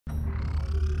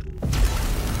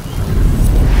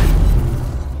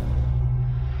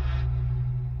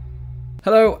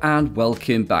Hello and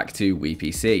welcome back to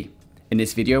WePC. In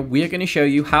this video, we are going to show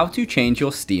you how to change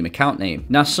your Steam account name.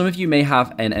 Now, some of you may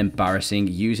have an embarrassing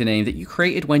username that you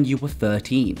created when you were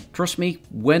 13. Trust me,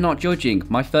 we're not judging.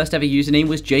 My first ever username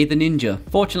was Jay the Ninja.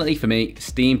 Fortunately for me,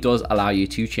 Steam does allow you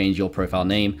to change your profile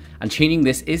name, and changing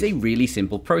this is a really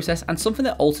simple process and something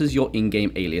that alters your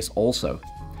in-game alias also.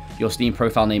 Your Steam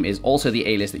profile name is also the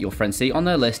alias that your friends see on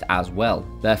their list as well.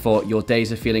 Therefore, your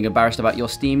days of feeling embarrassed about your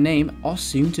Steam name are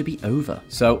soon to be over.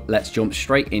 So let's jump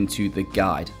straight into the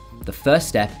guide. The first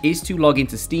step is to log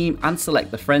into Steam and select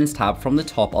the Friends tab from the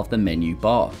top of the menu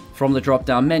bar. From the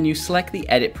drop-down menu, select the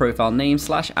Edit Profile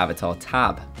Name/Avatar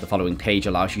tab. The following page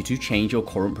allows you to change your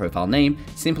current profile name.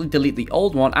 Simply delete the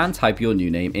old one and type your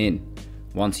new name in.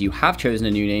 Once you have chosen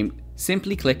a new name,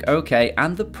 simply click OK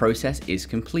and the process is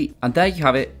complete. And there you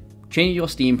have it. Changing your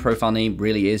Steam profile name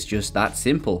really is just that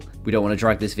simple. We don't want to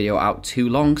drag this video out too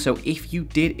long, so if you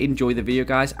did enjoy the video,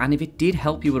 guys, and if it did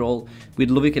help you at all,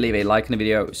 we'd love if you could leave a like on the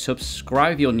video,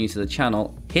 subscribe if you're new to the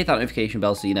channel, hit that notification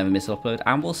bell so you never miss an upload,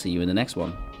 and we'll see you in the next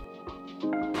one.